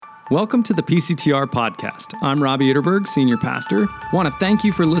Welcome to the PCTR podcast. I'm Robbie Ytterberg, Senior Pastor. I want to thank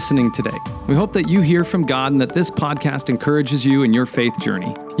you for listening today. We hope that you hear from God and that this podcast encourages you in your faith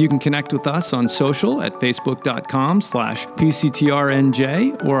journey. You can connect with us on social at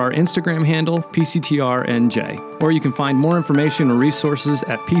facebook.com/PCTRNJ or our Instagram handle, PCTRNJ. Or you can find more information or resources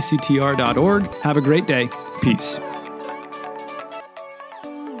at pctr.org. Have a great day. Peace.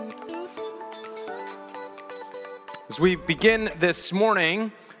 As we begin this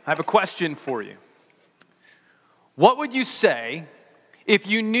morning, I have a question for you. What would you say if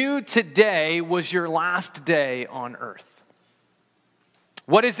you knew today was your last day on earth?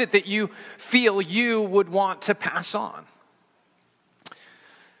 What is it that you feel you would want to pass on?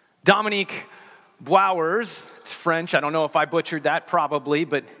 Dominique Bouwers, it's French, I don't know if I butchered that, probably,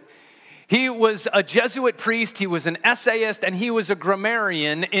 but he was a Jesuit priest, he was an essayist, and he was a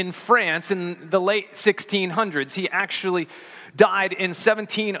grammarian in France in the late 1600s. He actually died in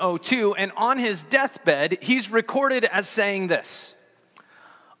 1702, and on his deathbed, he's recorded as saying this: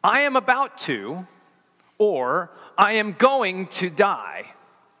 I am about to, or I am going to die.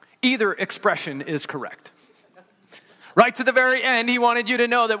 Either expression is correct. Right to the very end, he wanted you to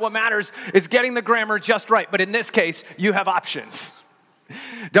know that what matters is getting the grammar just right, but in this case, you have options.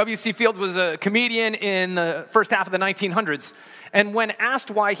 W.C. Fields was a comedian in the first half of the 1900s, and when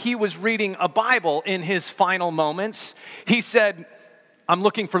asked why he was reading a Bible in his final moments, he said, I'm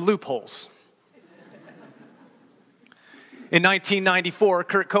looking for loopholes. In 1994,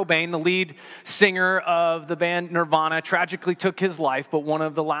 Kurt Cobain, the lead singer of the band Nirvana, tragically took his life, but one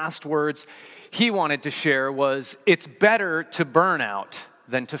of the last words he wanted to share was, it's better to burn out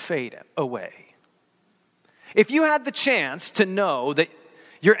than to fade away. If you had the chance to know that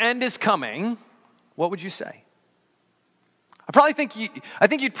your end is coming, what would you say? I think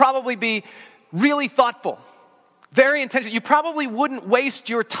you'd probably be really thoughtful, very intentional. You probably wouldn't waste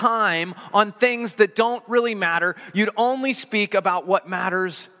your time on things that don't really matter. You'd only speak about what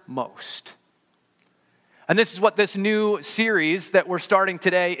matters most. And this is what this new series that we're starting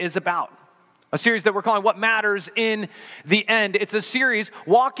today is about. A series that we're calling What Matters in the End. It's a series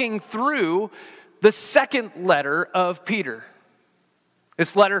walking through the second letter of Peter.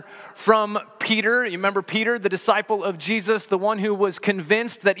 This letter from Peter, you remember Peter, the disciple of Jesus, the one who was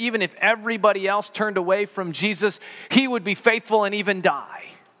convinced that even if everybody else turned away from Jesus, he would be faithful and even die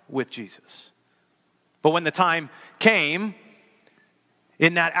with Jesus. But when the time came,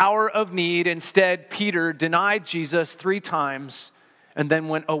 in that hour of need, instead, Peter denied Jesus 3 times and then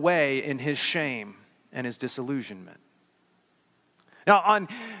went away in his shame and his disillusionment. Now, on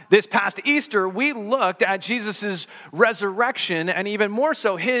this past Easter, we looked at Jesus' resurrection and even more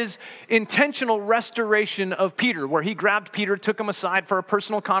so his intentional restoration of Peter, where he grabbed Peter, took him aside for a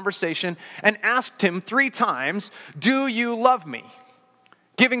personal conversation, and asked him 3 times, do you love me?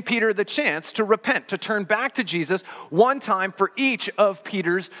 Giving Peter the chance to repent, to turn back to Jesus 1 time for each of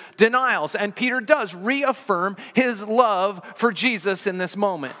Peter's denials. And Peter does reaffirm his love for Jesus in this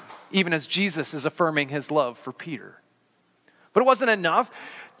moment, even as Jesus is affirming his love for Peter. But it wasn't enough.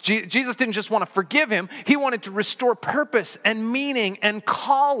 Jesus didn't just want to forgive him. He wanted to restore purpose and meaning and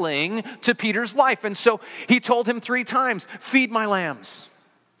calling to Peter's life. And so he told him 3 times, feed my lambs,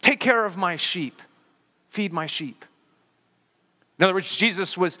 take care of my sheep, feed my sheep. In other words,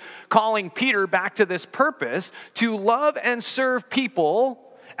 Jesus was calling Peter back to this purpose to love and serve people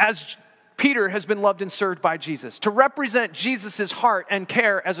as Peter has been loved and served by Jesus, to represent Jesus' heart and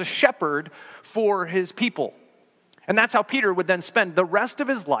care as a shepherd for his people. And that's how Peter would then spend the rest of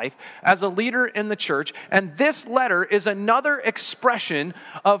his life as a leader in the church. And this letter is another expression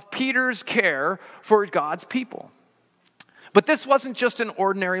of Peter's care for God's people. But this wasn't just an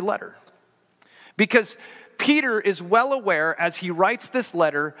ordinary letter, because Peter is well aware as he writes this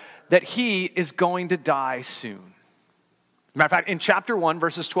letter that he is going to die soon. Matter of fact, in chapter 1,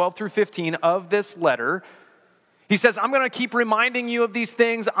 verses 12 through 15 of this letter, he says, I'm going to keep reminding you of these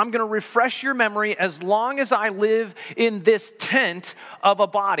things. I'm going to refresh your memory as long as I live in this tent of a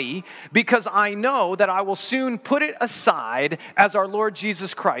body, because I know that I will soon put it aside as our Lord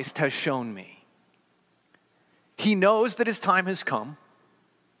Jesus Christ has shown me. He knows that his time has come.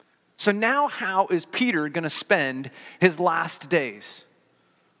 So now how is Peter going to spend his last days?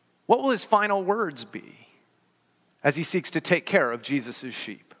 What will his final words be as he seeks to take care of Jesus'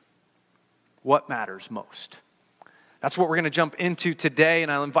 sheep? What matters most? That's what we're going to jump into today,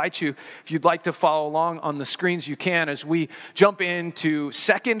 and I'll invite you, if you'd like to follow along on the screens, you can, as we jump into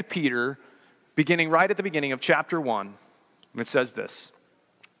 2 Peter, beginning right at the beginning of chapter 1. And it says this: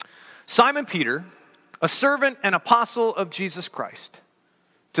 Simon Peter, a servant and apostle of Jesus Christ,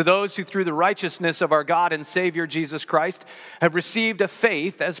 To those who through the righteousness of our God and Savior Jesus Christ have received a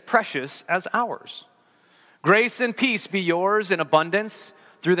faith as precious as ours. Grace and peace be yours in abundance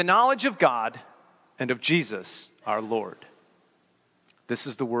through the knowledge of God and of Jesus our Lord. This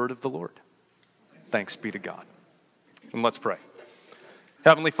is the word of the Lord. Thanks be to God. And let's pray.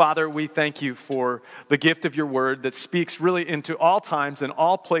 Heavenly Father, we thank you for the gift of your word that speaks really into all times and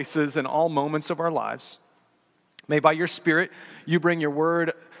all places and all moments of our lives. May by your Spirit, you bring your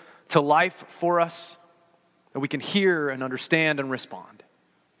word to life for us, that we can hear and understand and respond.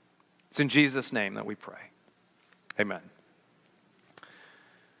 It's in Jesus' name that we pray. Amen.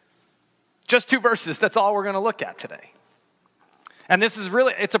 Just 2 verses, that's all we're going to look at today. And this is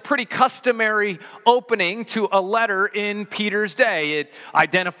really, it's a pretty customary opening to a letter in Peter's day. It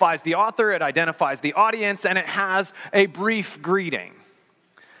identifies the author, it identifies the audience, and it has a brief greeting.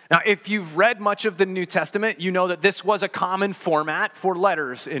 Now, if you've read much of the New Testament, you know that this was a common format for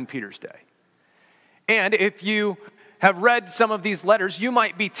letters in Peter's day. And if you have read some of these letters, you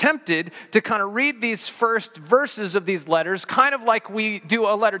might be tempted to kind of read these first verses of these letters kind of like we do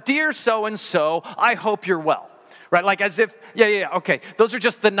a letter. Dear so-and-so, I hope you're well. Right? Like as if, okay, those are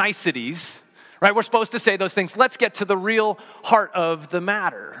just the niceties. Right? We're supposed to say those things. Let's get to the real heart of the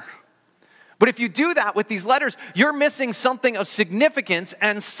matter. But if you do that with these letters, you're missing something of significance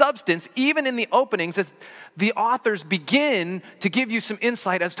and substance, even in the openings, as the authors begin to give you some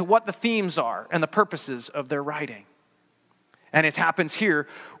insight as to what the themes are and the purposes of their writing. And it happens here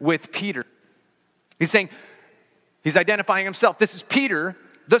with Peter. He's identifying himself. This is Peter,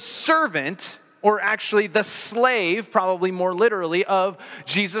 the servant, or actually the slave, probably more literally, of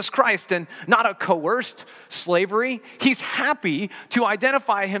Jesus Christ, and not a coerced slavery. He's happy to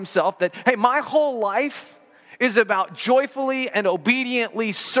identify himself that, hey, my whole life is about joyfully and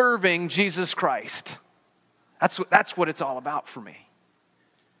obediently serving Jesus Christ. That's what it's all about for me.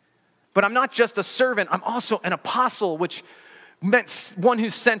 But I'm not just a servant, I'm also an apostle, which meant one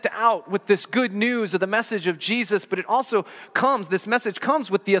who's sent out with this good news of the message of Jesus, but this message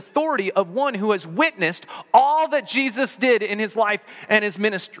comes with the authority of one who has witnessed all that Jesus did in his life and his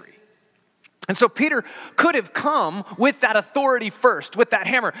ministry. And so Peter could have come with that authority first, with that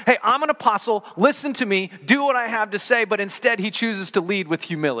hammer. Hey, I'm an apostle, listen to me, do what I have to say, but instead he chooses to lead with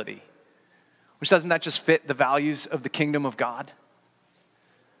humility. Which doesn't that just fit the values of the kingdom of God?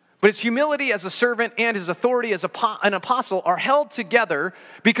 But his humility as a servant and his authority as an apostle are held together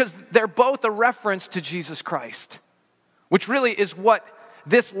because they're both a reference to Jesus Christ, which really is what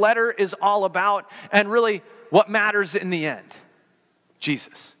this letter is all about and really what matters in the end.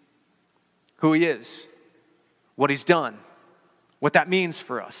 Jesus, who he is, what he's done, what that means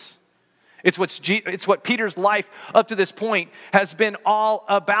for us. It's what Peter's life up to this point has been all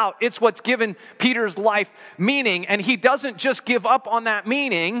about. It's what's given Peter's life meaning, and he doesn't just give up on that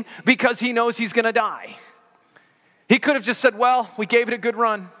meaning because he knows he's going to die. He could have just said, well, we gave it a good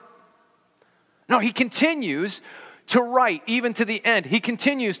run. No, he continues to write even to the end. He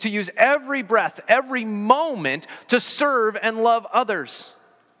continues to use every breath, every moment to serve and love others.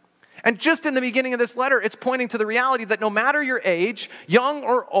 And just in the beginning of this letter, it's pointing to the reality that no matter your age, young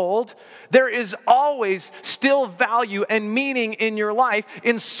or old, there is always still value and meaning in your life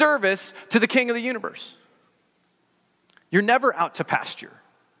in service to the King of the universe. You're never out to pasture.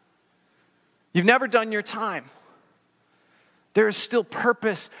 You've never done your time. There is still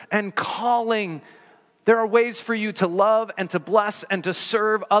purpose and calling. There are ways for you to love and to bless and to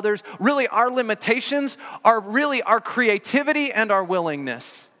serve others. Really, our limitations are really our creativity and our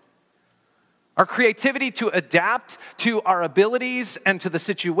willingness. Our creativity to adapt to our abilities and to the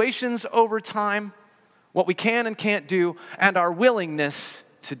situations over time, what we can and can't do, and our willingness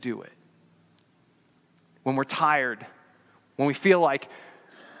to do it. When we're tired, when we feel like,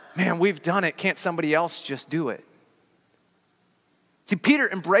 man, we've done it, can't somebody else just do it? See, Peter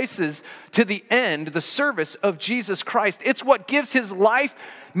embraces to the end the service of Jesus Christ. It's what gives his life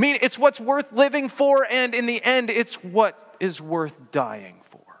meaning. It's what's worth living for, and in the end, it's what is worth dying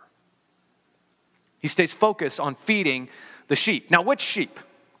for. He stays focused on feeding the sheep. Now, which sheep?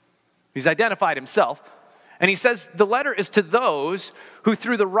 He's identified himself. And he says the letter is to those who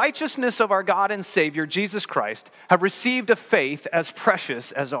through the righteousness of our God and Savior, Jesus Christ, have received a faith as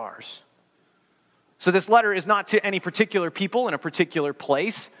precious as ours. So this letter is not to any particular people in a particular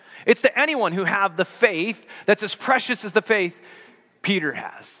place. It's to anyone who have the faith that's as precious as the faith Peter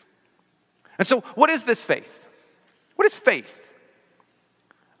has. And so what is this faith? What is faith?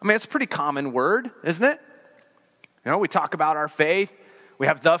 I mean, it's a pretty common word, isn't it? You know, we talk about our faith. We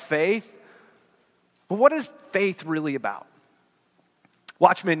have the faith. But what is faith really about?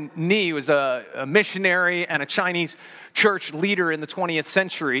 Watchman Nee was a missionary and a Chinese church leader in the 20th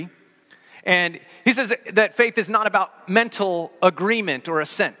century. And he says that faith is not about mental agreement or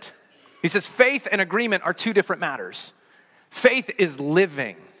assent. He says faith and agreement are two different matters. Faith is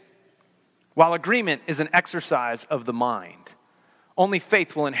living, while agreement is an exercise of the mind. Only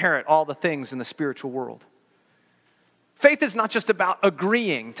faith will inherit all the things in the spiritual world. Faith is not just about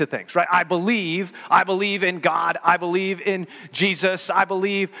agreeing to things, right? I believe in God. I believe in Jesus. I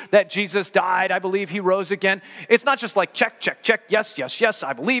believe that Jesus died. I believe he rose again. It's not just like check, check, check, yes, yes, yes,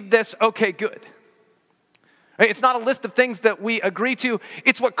 I believe this. Okay, good. Right? It's not a list of things that we agree to.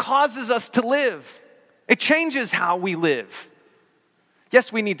 It's what causes us to live. It changes how we live. Yes,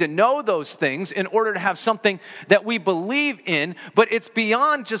 we need to know those things in order to have something that we believe in, but it's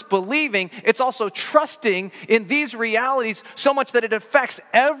beyond just believing. It's also trusting in these realities so much that it affects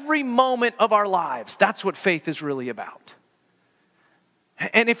every moment of our lives. That's what faith is really about.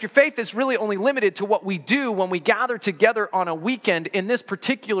 And if your faith is really only limited to what we do when we gather together on a weekend in this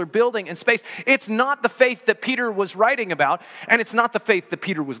particular building and space, it's not the faith that Peter was writing about, and it's not the faith that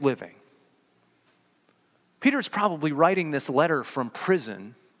Peter was living. Peter's probably writing this letter from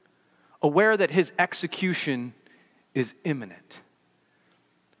prison, aware that his execution is imminent.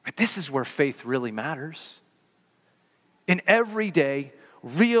 But this is where faith really matters. In everyday,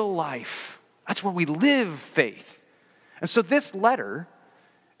 real life, that's where we live faith. And so this letter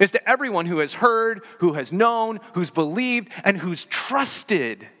is to everyone who has heard, who has known, who's believed, and who's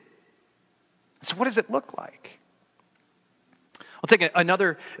trusted. So what does it look like? I'll take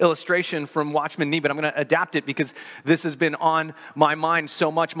another illustration from Watchman Nee, but I'm going to adapt it because this has been on my mind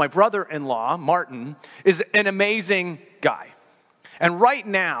so much. My brother-in-law, Martin, is an amazing guy. And right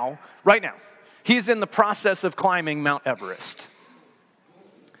now, he's in the process of climbing Mount Everest.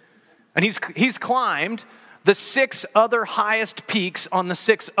 And he's climbed the 6 other highest peaks on the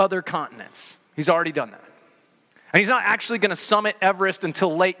 6 other continents. He's already done that. And he's not actually going to summit Everest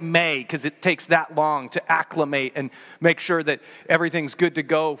until late May because it takes that long to acclimate and make sure that everything's good to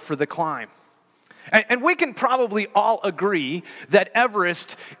go for the climb. And we can probably all agree that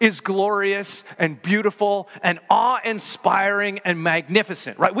Everest is glorious and beautiful and awe-inspiring and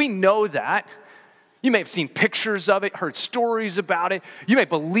magnificent, right? We know that. You may have seen pictures of it, heard stories about it. You may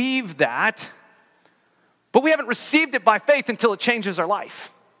believe that. But we haven't received it by faith until it changes our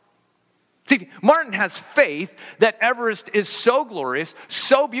life. See, Martin has faith that Everest is so glorious,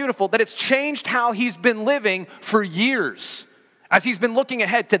 so beautiful, that it's changed how he's been living for years as he's been looking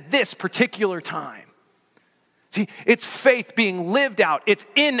ahead to this particular time. See, it's faith being lived out. It's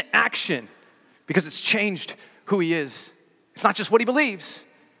in action because it's changed who he is. It's not just what he believes.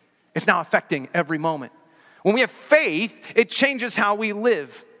 It's now affecting every moment. When we have faith, it changes how we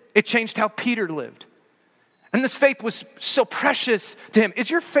live. It changed how Peter lived. And this faith was so precious to him. Is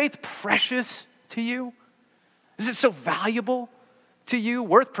your faith precious to you? Is it so valuable to you?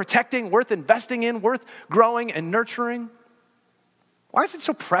 Worth protecting, worth investing in, worth growing and nurturing? Why is it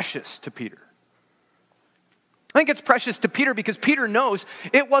so precious to Peter? I think it's precious to Peter because Peter knows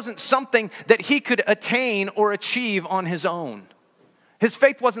it wasn't something that he could attain or achieve on his own. His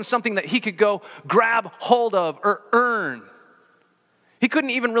faith wasn't something that he could go grab hold of or earn. He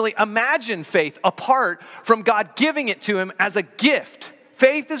couldn't even really imagine faith apart from God giving it to him as a gift.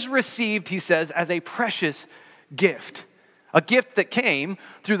 Faith is received, he says, as a precious gift. A gift that came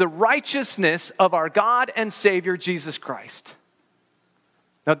through the righteousness of our God and Savior, Jesus Christ.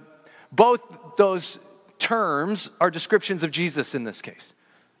 Now, both those terms are descriptions of Jesus in this case.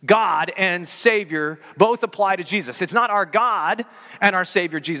 God and Savior both apply to Jesus. It's not our God and our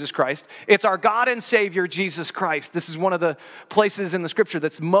Savior, Jesus Christ. It's our God and Savior, Jesus Christ. This is one of the places in the Scripture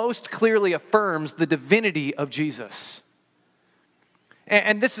that's most clearly affirms the divinity of Jesus.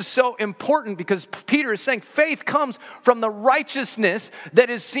 And this is so important because Peter is saying faith comes from the righteousness that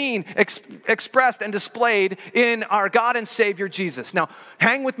is seen, expressed, and displayed in our God and Savior, Jesus. Now,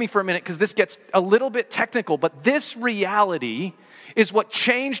 hang with me for a minute because this gets a little bit technical, but this reality is what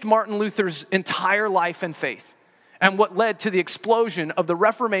changed Martin Luther's entire life and faith and what led to the explosion of the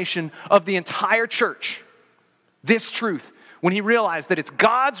Reformation of the entire church. This truth, when he realized that it's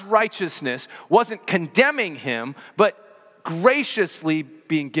God's righteousness wasn't condemning him, but graciously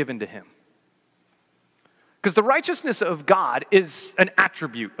being given to him. Because the righteousness of God is an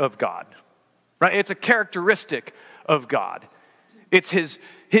attribute of God, right? It's a characteristic of God. It's his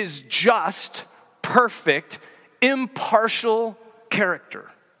just, perfect, impartial character,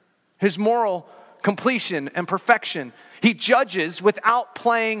 his moral completion and perfection. He judges without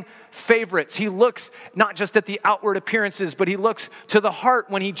playing favorites. He looks not just at the outward appearances, but he looks to the heart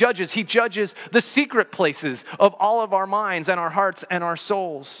when he judges. He judges the secret places of all of our minds and our hearts and our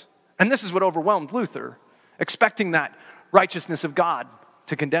souls. And this is what overwhelmed Luther, expecting that righteousness of God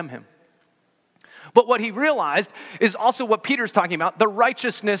to condemn him. But what he realized is also what Peter's talking about, the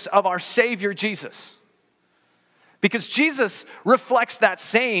righteousness of our Savior Jesus. Because Jesus reflects that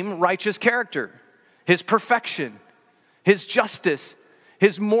same righteous character, his perfection, his justice,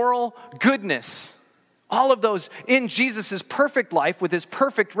 his moral goodness. All of those in Jesus' perfect life with his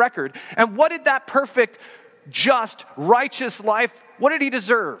perfect record. And what did that perfect, just, righteous life, what did he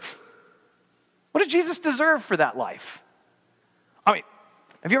deserve? What did Jesus deserve for that life? I mean,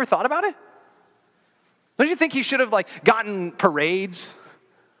 have you ever thought about it? Don't you think he should have gotten parades,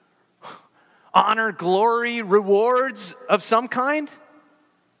 honor, glory, rewards of some kind?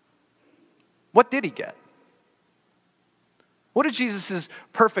 What did he get? What did Jesus'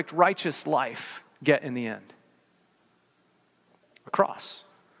 perfect righteous life get in the end? A cross.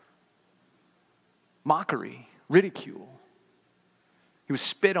 Mockery, ridicule. He was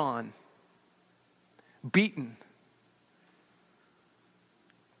spit on, beaten.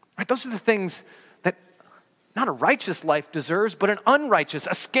 Right? Those are the things that not a righteous life deserves, but an unrighteous,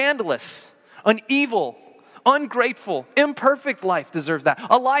 a scandalous, an evil, ungrateful, imperfect life deserves that.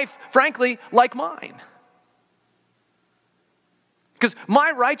 A life, frankly, like mine. Because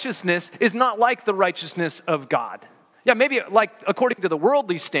my righteousness is not like the righteousness of God. Yeah, maybe according to the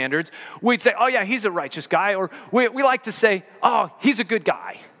worldly standards, we'd say, oh yeah, he's a righteous guy. Or we like to say, oh, he's a good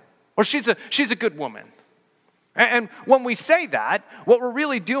guy. Or she's a good woman. And when we say that, what we're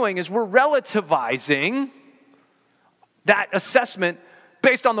really doing is we're relativizing that assessment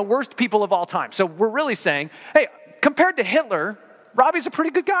based on the worst people of all time. So we're really saying, hey, compared to Hitler, Robbie's a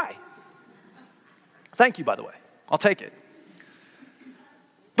pretty good guy. Thank you, by the way. I'll take it.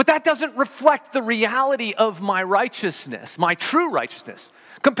 But that doesn't reflect the reality of my righteousness, my true righteousness.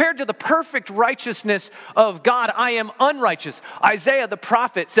 Compared to the perfect righteousness of God, I am unrighteous. Isaiah the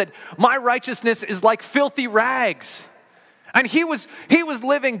prophet said, my righteousness is like filthy rags. And he was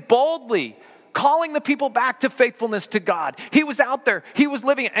living boldly, calling the people back to faithfulness to God. He was out there, he was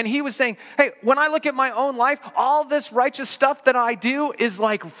living, and he was saying, hey, when I look at my own life, all this righteous stuff that I do is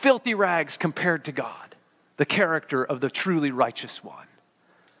like filthy rags compared to God, the character of the truly righteous one.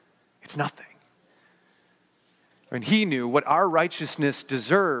 It's nothing. And he knew what our righteousness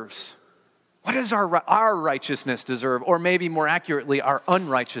deserves. What does our righteousness deserve? Or maybe more accurately, our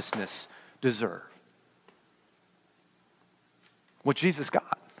unrighteousness deserve? What Jesus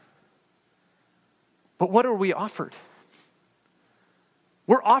got. But what are we offered?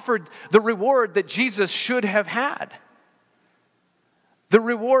 We're offered the reward that Jesus should have had. The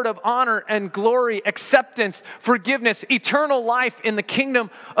reward of honor and glory, acceptance, forgiveness, eternal life in the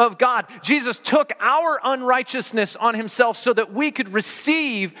kingdom of God. Jesus took our unrighteousness on himself so that we could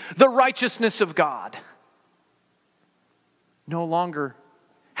receive the righteousness of God. No longer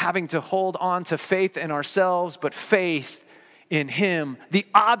having to hold on to faith in ourselves, but faith in him, the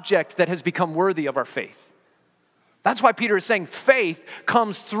object that has become worthy of our faith. That's why Peter is saying faith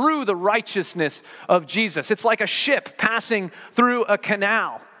comes through the righteousness of Jesus. It's like a ship passing through a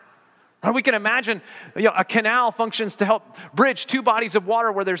canal. Or we can imagine, a canal functions to help bridge two bodies of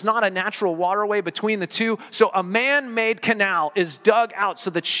water where there's not a natural waterway between the two. So a man-made canal is dug out so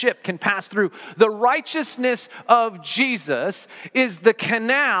that ship can pass through. The righteousness of Jesus is the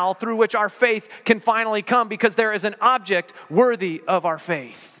canal through which our faith can finally come because there is an object worthy of our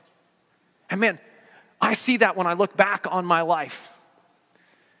faith. And man, I see that when I look back on my life.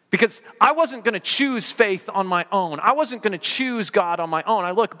 Because I wasn't going to choose faith on my own. I wasn't going to choose God on my own.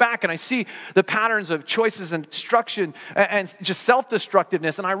 I look back and I see the patterns of choices and destruction and just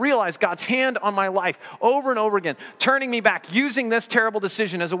self-destructiveness. And I realize God's hand on my life over and over again, turning me back, using this terrible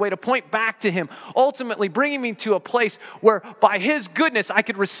decision as a way to point back to him, ultimately bringing me to a place where by his goodness I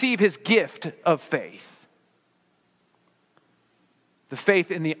could receive his gift of faith. The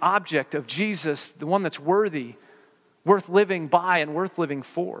faith in the object of Jesus, the one that's worthy, worth living by and worth living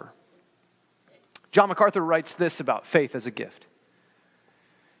for. John MacArthur writes this about faith as a gift.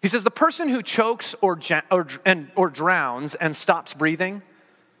 He says, the person who chokes or drowns and stops breathing,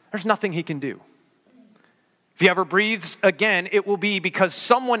 there's nothing he can do. If he ever breathes again, it will be because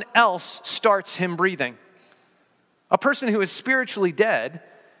someone else starts him breathing. A person who is spiritually dead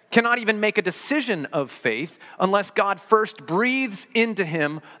cannot even make a decision of faith unless God first breathes into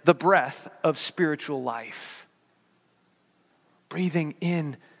him the breath of spiritual life. Breathing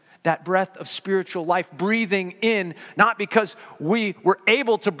in that breath of spiritual life, breathing in, not because we were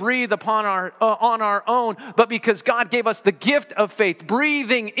able to breathe on our own, but because God gave us the gift of faith,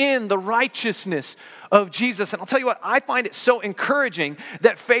 breathing in the righteousness of Jesus. And I'll tell you what, I find it so encouraging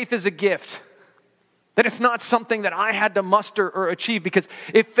that faith is a gift, that it's not something that I had to muster or achieve, because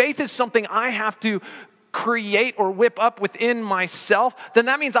if faith is something I have to create or whip up within myself, then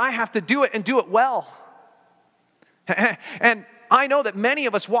that means I have to do it and do it well. And I know that many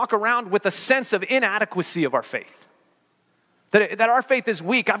of us walk around with a sense of inadequacy of our faith. That our faith is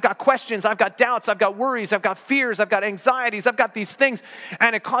weak. I've got questions, I've got doubts, I've got worries, I've got fears, I've got anxieties, I've got these things.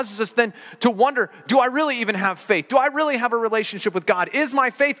 And it causes us then to wonder, do I really even have faith? Do I really have a relationship with God? Is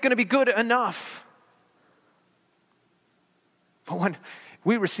my faith going to be good enough? But when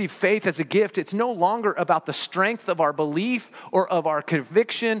we receive faith as a gift, it's no longer about the strength of our belief or of our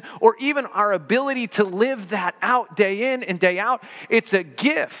conviction or even our ability to live that out day in and day out. It's a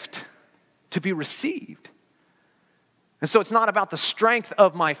gift to be received. And so it's not about the strength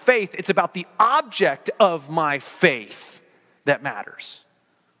of my faith, it's about the object of my faith that matters.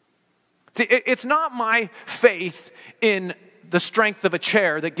 See, it's not my faith in the strength of a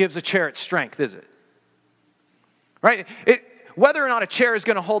chair that gives a chair its strength, is it? Right? Whether or not a chair is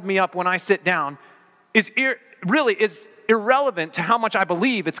going to hold me up when I sit down is irrelevant to how much I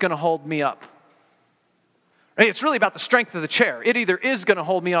believe it's going to hold me up. Right? It's really about the strength of the chair. It either is going to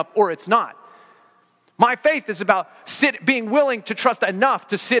hold me up or it's not. My faith is about being willing to trust enough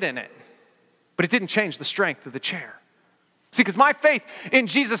to sit in it. But it didn't change the strength of the chair. See, because my faith in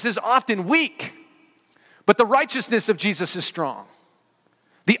Jesus is often weak, but the righteousness of Jesus is strong.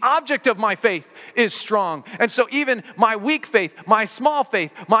 The object of my faith is strong. And so even my weak faith, my small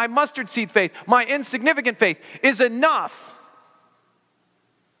faith, my mustard seed faith, my insignificant faith is enough.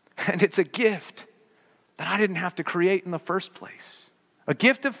 And it's a gift that I didn't have to create in the first place. A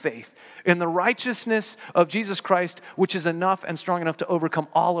gift of faith in the righteousness of Jesus Christ, which is enough and strong enough to overcome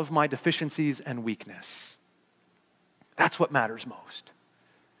all of my deficiencies and weakness. That's what matters most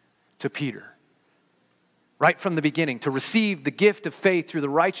to Peter. Right from the beginning, to receive the gift of faith through the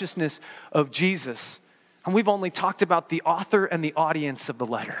righteousness of Jesus. And we've only talked about the author and the audience of the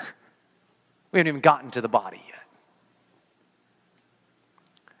letter. We haven't even gotten to the body yet.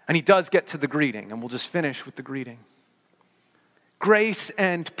 And he does get to the greeting, and we'll just finish with the greeting. Grace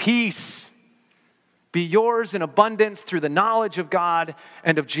and peace be yours in abundance through the knowledge of God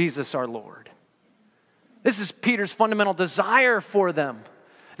and of Jesus our Lord. This is Peter's fundamental desire for them,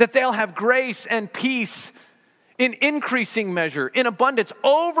 that they'll have grace and peace in increasing measure, in abundance,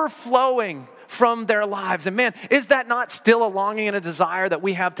 overflowing from their lives. And man, is that not still a longing and a desire that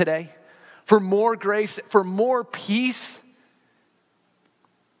we have today? For more grace, for more peace?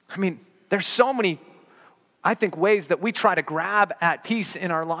 I mean, there's so many, I think, ways that we try to grab at peace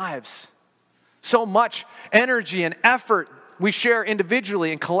in our lives. So much energy and effort we share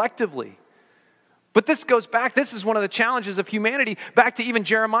individually and collectively. But this goes back, this is one of the challenges of humanity, back to even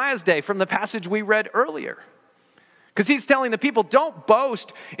Jeremiah's day from the passage we read earlier. Because he's telling the people, don't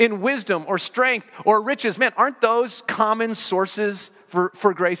boast in wisdom or strength or riches. Man, aren't those common sources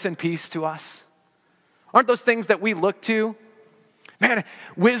for grace and peace to us? Aren't those things that we look to? Man,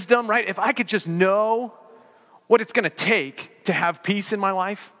 wisdom, right? If I could just know what it's going to take to have peace in my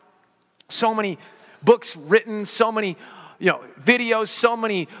life. So many books written, so many videos, so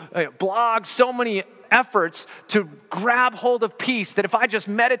many blogs, so many efforts to grab hold of peace that if I just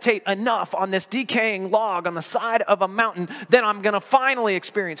meditate enough on this decaying log on the side of a mountain, then I'm going to finally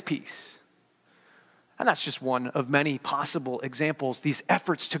experience peace. And that's just one of many possible examples, these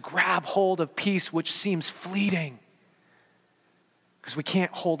efforts to grab hold of peace which seems fleeting because we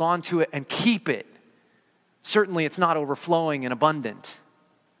can't hold on to it and keep it. Certainly it's not overflowing and abundant.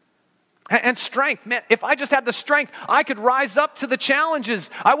 And strength, man, if I just had the strength, I could rise up to the challenges.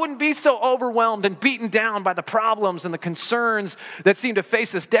 I wouldn't be so overwhelmed and beaten down by the problems and the concerns that seem to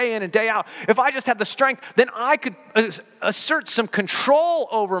face us day in and day out. If I just had the strength, then I could assert some control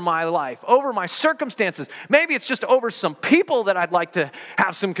over my life, over my circumstances. Maybe it's just over some people that I'd like to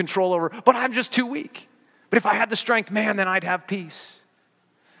have some control over, but I'm just too weak. But if I had the strength, man, then I'd have peace.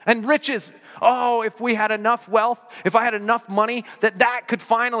 And riches, oh, if we had enough wealth, if I had enough money, that could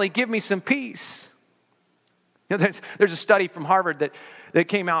finally give me some peace. There's a study from Harvard that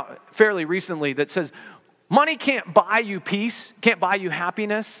came out fairly recently that says money can't buy you peace, can't buy you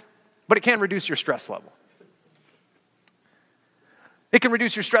happiness, but it can reduce your stress level. It can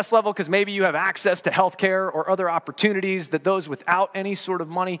reduce your stress level because maybe you have access to health care or other opportunities that those without any sort of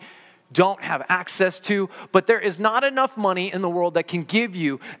money don't have access to, but there is not enough money in the world that can give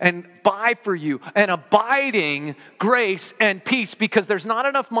you and buy for you an abiding grace and peace, because there's not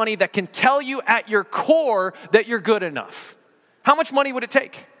enough money that can tell you at your core that you're good enough. How much money would it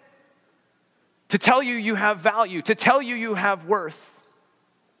take to tell you you have value, to tell you you have worth?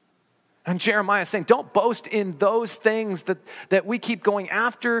 And Jeremiah is saying, don't boast in those things that we keep going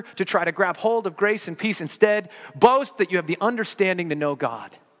after to try to grab hold of grace and peace. Instead, boast that you have the understanding to know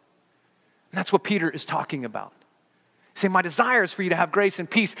God. And that's what Peter is talking about. He's saying, my desire is for you to have grace and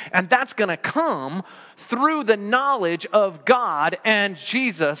peace, and that's going to come through the knowledge of God and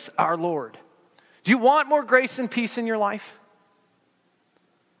Jesus our Lord. Do you want more grace and peace in your life?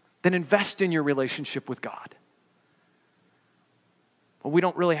 Then invest in your relationship with God. But we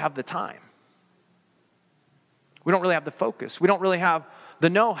don't really have the time. We don't really have the focus. We don't really have the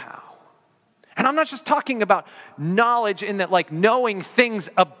know-how. And I'm not just talking about knowledge in that, like, knowing things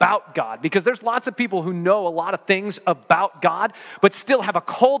about God, because there's lots of people who know a lot of things about God, but still have a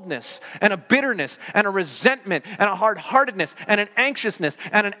coldness and a bitterness and a resentment and a hard-heartedness and an anxiousness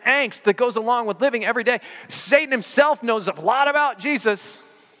and an angst that goes along with living every day. Satan himself knows a lot about Jesus.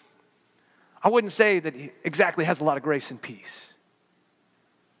 I wouldn't say that he exactly has a lot of grace and peace.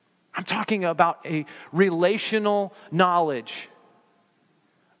 I'm talking about a relational knowledge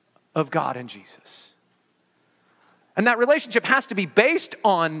of God and Jesus. And that relationship has to be based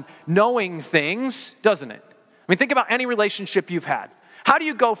on knowing things, doesn't it? I mean, think about any relationship you've had. How do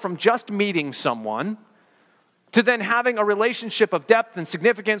you go from just meeting someone to then having a relationship of depth and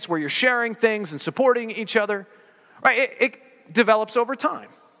significance where you're sharing things and supporting each other? Right? It develops over time,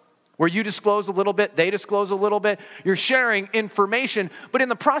 where you disclose a little bit, they disclose a little bit. You're sharing information, but in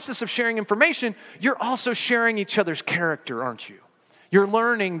the process of sharing information, you're also sharing each other's character, aren't you? You're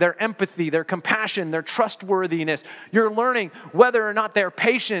learning their empathy, their compassion, their trustworthiness. You're learning whether or not they're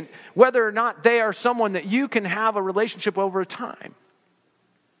patient, whether or not they are someone that you can have a relationship over time.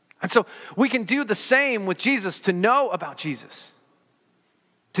 And so we can do the same with Jesus, to know about Jesus,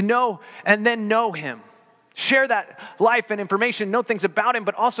 to know and then know him. Share that life and information, know things about him,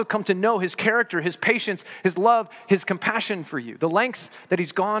 but also come to know his character, his patience, his love, his compassion for you, the lengths that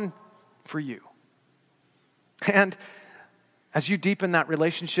he's gone for you. And as you deepen that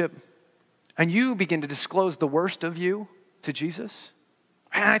relationship and you begin to disclose the worst of you to Jesus,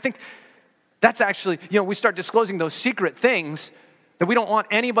 and I think that's actually, we start disclosing those secret things that we don't want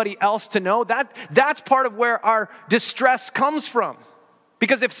anybody else to know. That's part of where our distress comes from.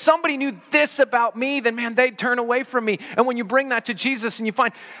 Because if somebody knew this about me, then man, they'd turn away from me. And when you bring that to Jesus and you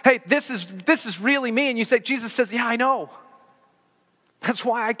find, hey, this is really me, and you say, Jesus says, yeah, I know. That's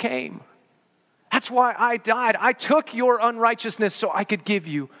why I came. That's why I died. I took your unrighteousness so I could give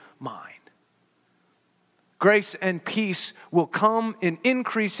you mine. Grace and peace will come in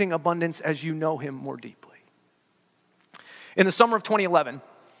increasing abundance as you know him more deeply. In the summer of 2011,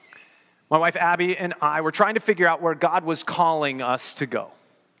 my wife Abby and I were trying to figure out where God was calling us to go.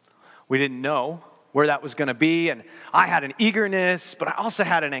 We didn't know where that was going to be, and I had an eagerness, but I also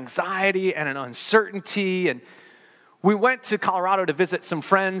had an anxiety and an uncertainty. And we went to Colorado to visit some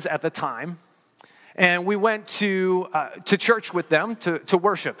friends at the time, and we went to church with them to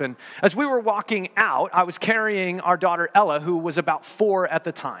worship. And as we were walking out, I was carrying our daughter Ella, who was about 4 at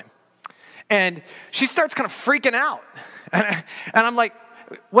the time, and she starts kind of freaking out, and I'm like,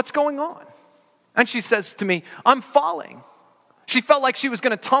 what's going on? And she says to me, I'm falling. She felt like she was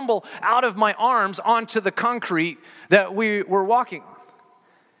going to tumble out of my arms onto the concrete that we were walking on.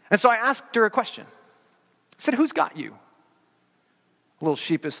 And so I asked her a question. I said, who's got you? A little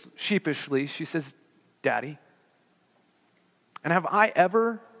sheepishly, she says, Daddy. And have I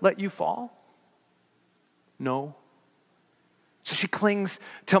ever let you fall? No. So she clings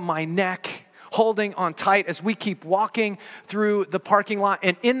to my neck, holding on tight as we keep walking through the parking lot.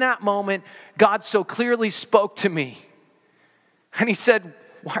 And in that moment, God so clearly spoke to me. And he said,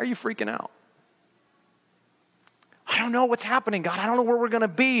 why are you freaking out? I don't know what's happening, God. I don't know where we're going to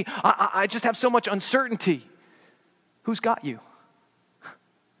be. I just have so much uncertainty. Who's got you?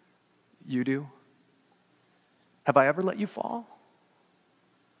 You do. Have I ever let you fall?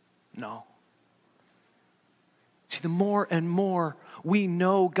 No. See, the more and more we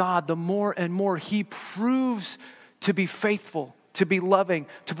know God, the more and more he proves to be faithful, to be loving,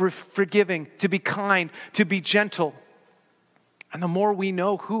 to be forgiving, to be kind, to be gentle. And the more we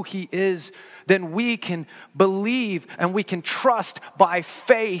know who he is, then we can believe and we can trust by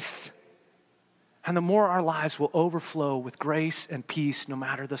faith. And the more our lives will overflow with grace and peace no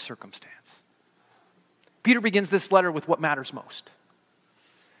matter the circumstance. Peter begins this letter with what matters most.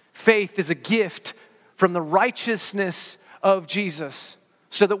 Faith is a gift from the righteousness of Jesus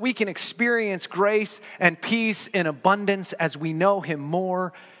so that we can experience grace and peace in abundance as we know him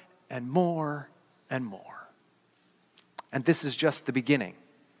more and more and more. And this is just the beginning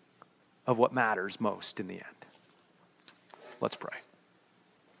of what matters most in the end. Let's pray.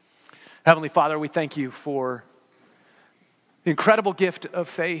 Heavenly Father, we thank you for the incredible gift of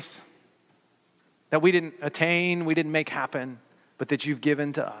faith that we didn't attain, we didn't make happen, but that you've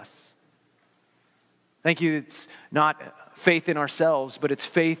given to us. Thank you, it's not faith in ourselves, but it's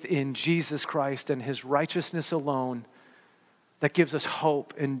faith in Jesus Christ and his righteousness alone that gives us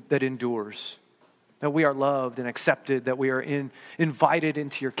hope and that endures. That we are loved and accepted, that we are invited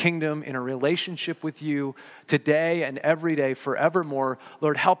into your kingdom in a relationship with you today and every day forevermore.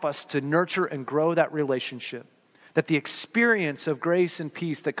 Lord, help us to nurture and grow that relationship. That the experience of grace and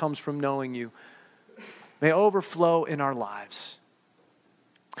peace that comes from knowing you may overflow in our lives.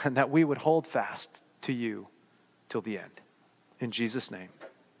 And that we would hold fast to you till the end. In Jesus' name,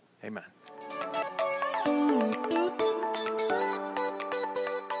 amen.